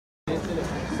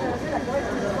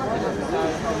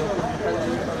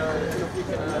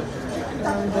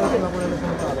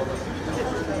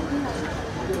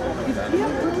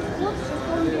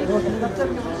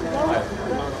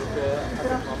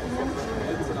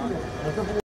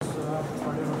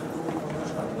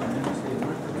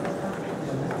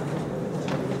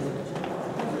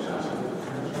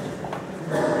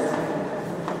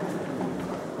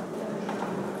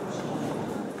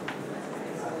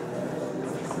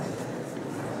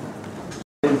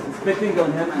Spitting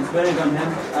on him and swearing on him,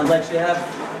 and like she have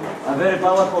a very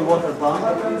powerful water pump,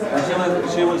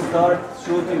 and she will start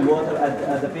shooting water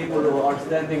at the people who are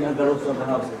standing on the roofs of the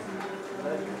houses.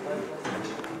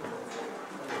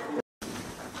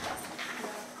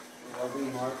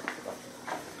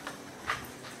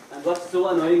 And what's so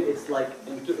annoying, it's like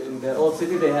in the old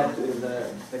city they have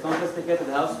the confiscated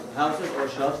houses or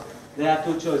shops, they have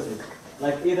two choices,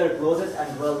 like either close it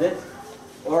and weld it,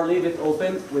 or leave it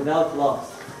open without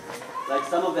locks. Like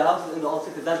some of the houses in the old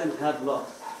city doesn't have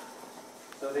locks,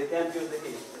 so they can't use the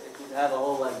key. It would have a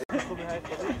hole like this.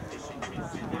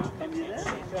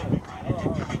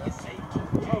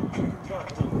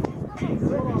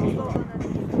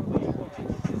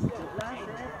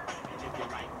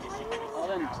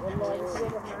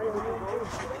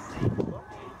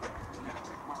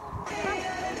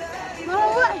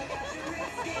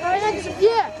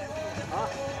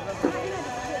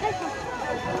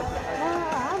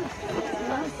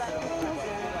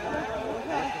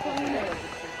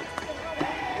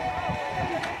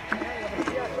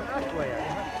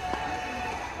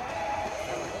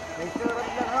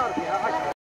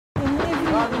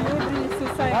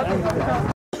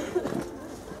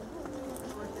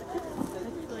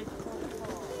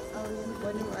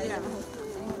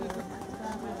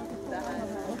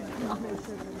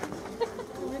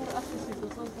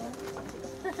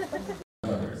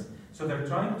 So they're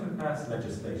trying to pass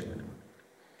legislation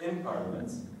in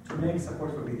parliaments to make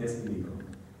support for BDS illegal.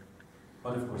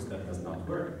 But of course that does not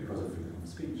work because of freedom of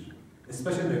speech.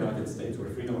 Especially in the United States, where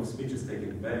freedom of speech is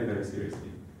taken very, very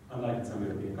seriously. Unlike in some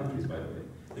European countries, by the way.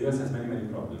 The US has many, many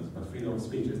problems, but freedom of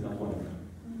speech is not one of them.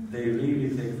 They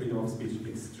really take freedom of speech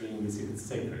extremely seriously. It's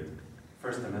sacred.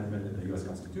 First Amendment in the US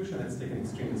Constitution, and it's taken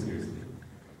extremely seriously.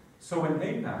 So when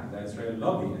AIPAC, the Israeli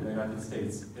lobby in the United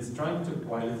States, is trying to,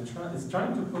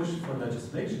 trying to push for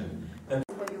legislation that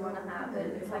what you want to have,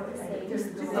 it's like the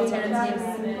same alternatives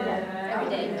every day.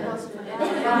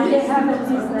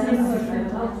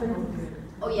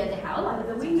 Oh yeah, they have a lot of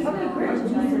the week. Okay, great. And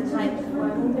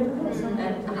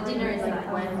the dinner is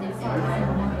like Wednesday.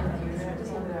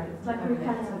 Like we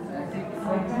kind of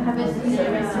have it in the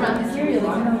restaurant cereal.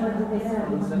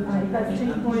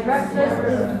 Breakfast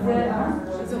is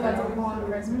so that's a long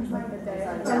Christmas like the day.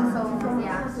 Yeah.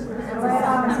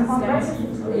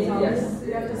 Yes.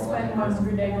 You have to spend most of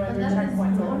your day going through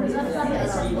checkpoints over Christmas.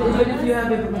 But if you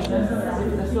have a